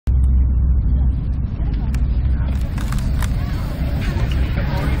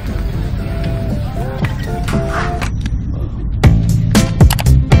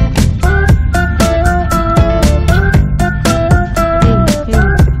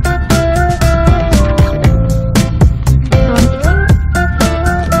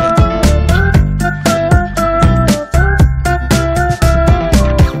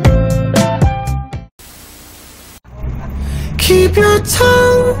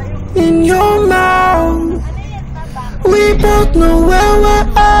we both know where we're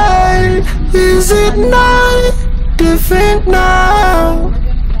at. Is it not different now?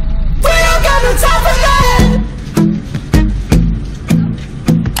 We don't got no time for that.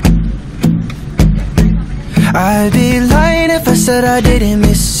 I'd be lying if I said I didn't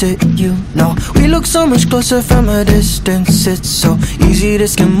miss it, you know. We look so much closer from a distance. It's so easy to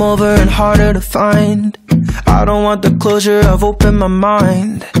skim over and harder to find. I don't want the closure, I've opened my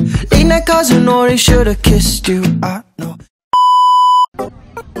mind. Late night calls, you know they should've kissed you, I know.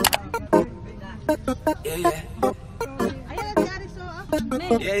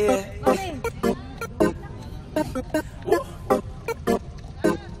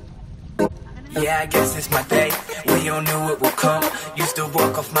 Yeah, I guess it's my day. We all knew it would come. Used to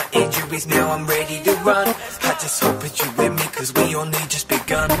walk off my injuries, now I'm ready to run. I just hope that you with me, cause we only just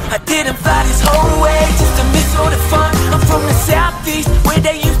begun. I didn't fly this whole way just to miss all the fun. I'm from the southeast, where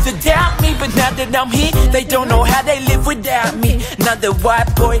they used to doubt me, but now that I'm here, they don't know how they live without me. Another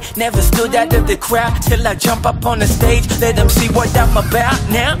white boy, never stood out of the crowd, till I jump up on the stage, let them see what I'm about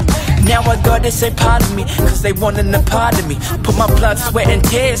now. Now I gotta say part of me, cause they wanting a part of me. Put my blood, sweat and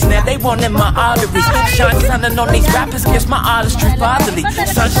tears, now they wanting my arteries. Shine shining on these rappers, guess my artistry fatherly.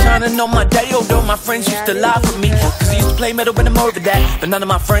 Sun shining on my day, although my friends used to laugh at me, cause I used to play metal when I'm over that. But none of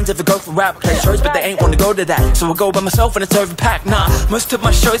my friends ever go for rap, play shows but they ain't wanna go to that. So I go by myself and it's over packed, nah. Most of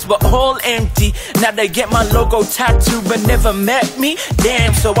my shows were all empty. Now they get my logo tattooed but never met me.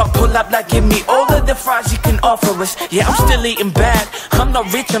 Damn, so I pull up like give me all of the fries you can offer us. Yeah, I'm still eating bad, I'm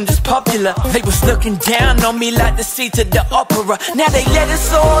not rich, I'm just popular. They was looking down on me like the seats at the opera. Now they let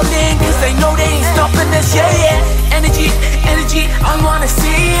us all in, cause they know they ain't stopping us, yeah, yeah. Energy, energy, I wanna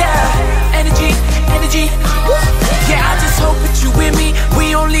see ya. Energy, energy, woo. Yeah, I just hope that you with me,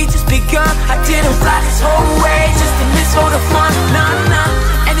 we only just begun. I didn't fly this whole way just to miss all the fun, nah, nah.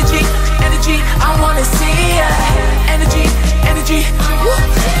 Energy, energy, I wanna see ya. Energy, energy, woo.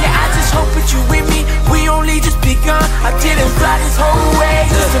 Yeah, I just hope that you with me, we only just begun. I didn't fly this whole way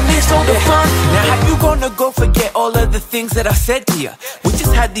just to miss all the fun. Now how you gonna go forget all of the things that I said to you? We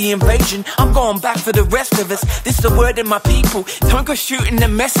just had the invasion, I'm going back for the rest of us. This the word of my people, don't go shooting the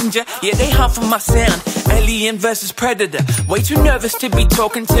messenger. Yeah, they hunt for my sound, alien versus predator. Way too nervous to be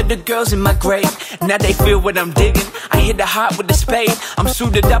talking to the girls in my grade. Now they feel what I'm digging, I hit the heart with a spade. I'm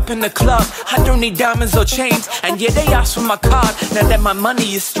suited up in the club, I don't need diamonds or chains. And yeah, they asked for my card, now that my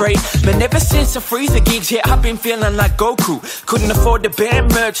money is straight. But ever since the freezer gigs, yeah, I've been feeling like Goku. Couldn't afford the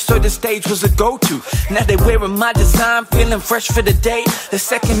band merch, so the stage was a go-to. Now they wearing my design, feeling fresh for the day. The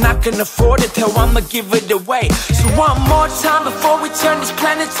second I can afford it, tell I'ma give it away. So one more time before we turn this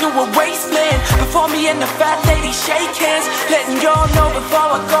planet to a wasteland. Before me and the fat lady shake hands, letting y'all know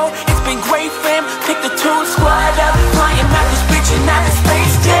before I go, it's been great, fam. Pick the tune squad up, flying out this bitch and out of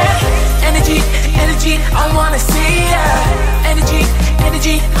space, yeah. Energy, energy, I wanna see ya. Energy,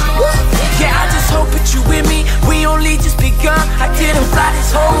 energy, woo. Yeah, I just hope that you with me, we only just begun. I didn't fly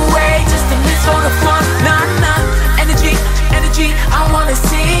this whole way just to miss all the fun, nah, nah. Energy, energy, I wanna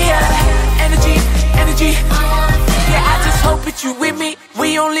see ya. Energy, energy, yeah, I just hope that you with me,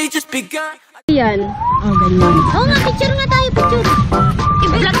 we only just begun. Yan. Oh, ganyan. Oo nga, picture nga tayo, picture.